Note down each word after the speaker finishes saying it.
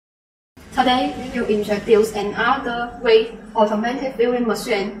Today, we will introduce another weight automatic filling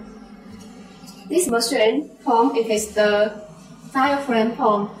machine. This machine pump is the diaphragm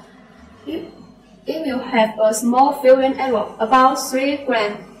pump. It will have a small filling error, about 3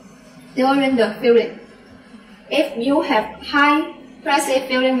 grams, during the filling. If you have high pressure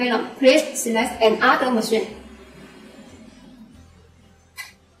filling melon, please select another machine.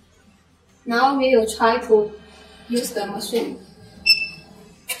 Now we will try to use the machine.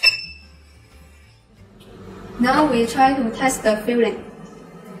 Now we try to test the filling.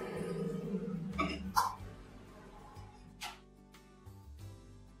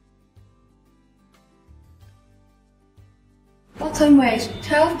 Bottom weight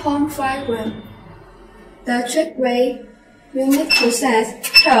 12.5 grams. The check weight will need to set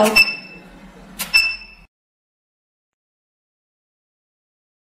 12.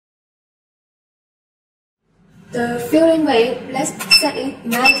 The filling weight, let's set it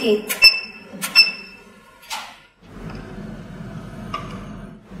 90.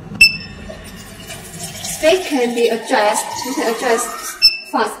 Speed can be adjusted. You can adjust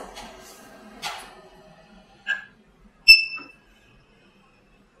fast.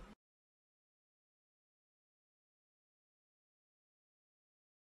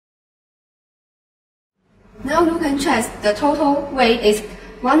 Now you can check the total weight is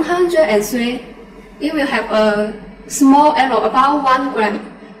 103. It will have a small error about 1 gram.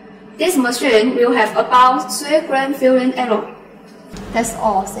 This machine will have about 3 gram filling error. That's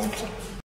all. Thank you.